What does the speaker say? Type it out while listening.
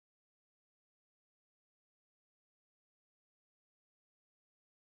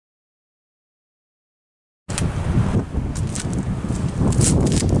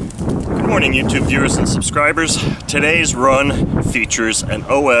morning, YouTube viewers and subscribers. Today's run features an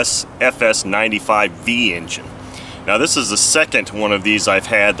OS FS-95V engine. Now this is the second one of these I've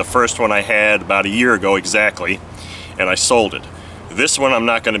had. The first one I had about a year ago exactly, and I sold it. This one I'm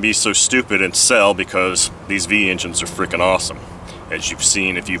not going to be so stupid and sell because these V engines are freaking awesome, as you've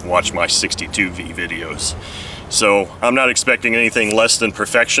seen if you've watched my 62V videos. So I'm not expecting anything less than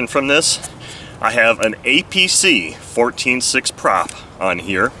perfection from this. I have an APC 14.6 prop on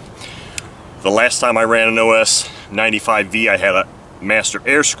here. The last time I ran an OS 95V I had a Master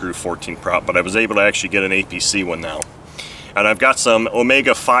Air Screw 14 prop, but I was able to actually get an APC one now. And I've got some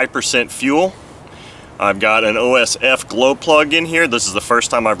Omega 5% fuel. I've got an OSF glow plug in here. This is the first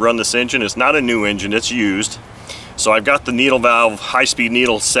time I've run this engine. It's not a new engine, it's used. So I've got the needle valve high-speed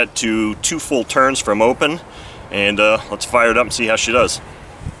needle set to 2 full turns from open, and let's fire it up and see how she does.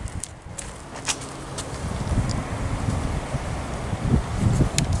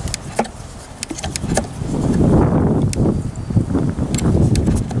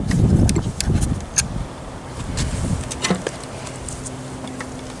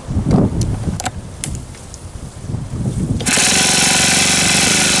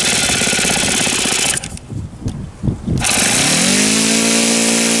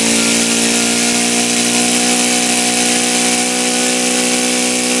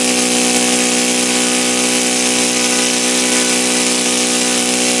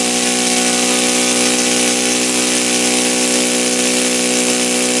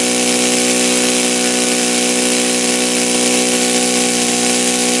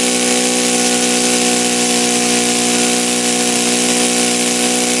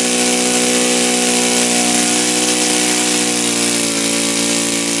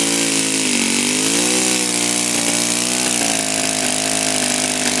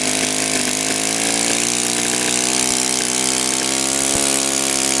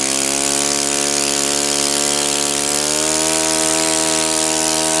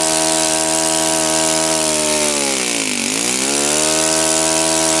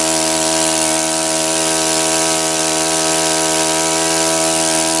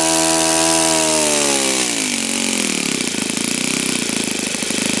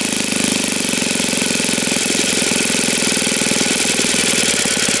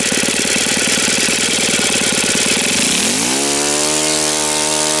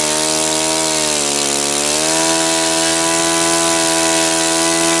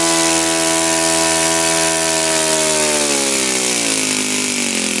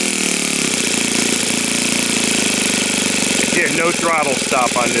 No throttle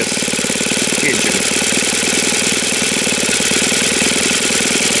stop on this engine.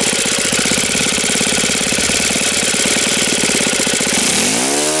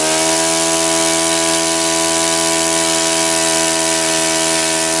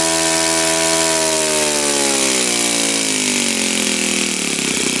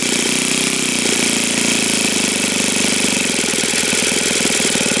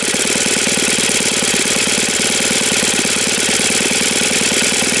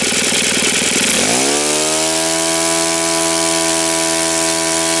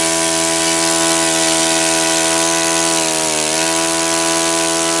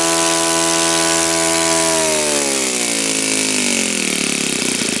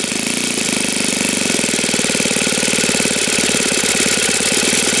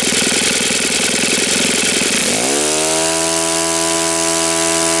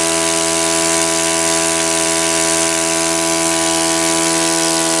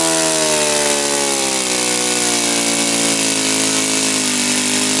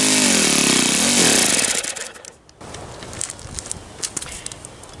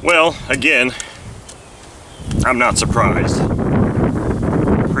 Well, again, I'm not surprised.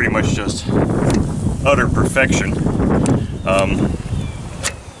 Pretty much just utter perfection.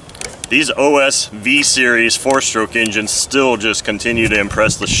 These OS V series 4-stroke engines still just continue to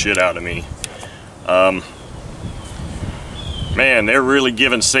impress the shit out of me. Man, they're really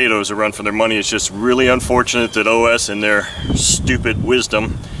giving Satos a run for their money. It's just really unfortunate that OS, in their stupid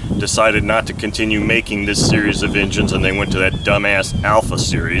wisdom, decided not to continue making this series of engines, and they went to that dumbass Alpha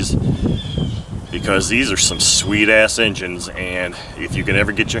series, because these are some sweet ass engines, and if you can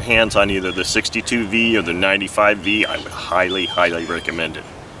ever get your hands on either the 62V or the 95V, I would highly recommend it.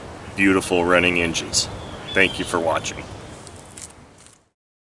 Beautiful running engines. Thank you for watching.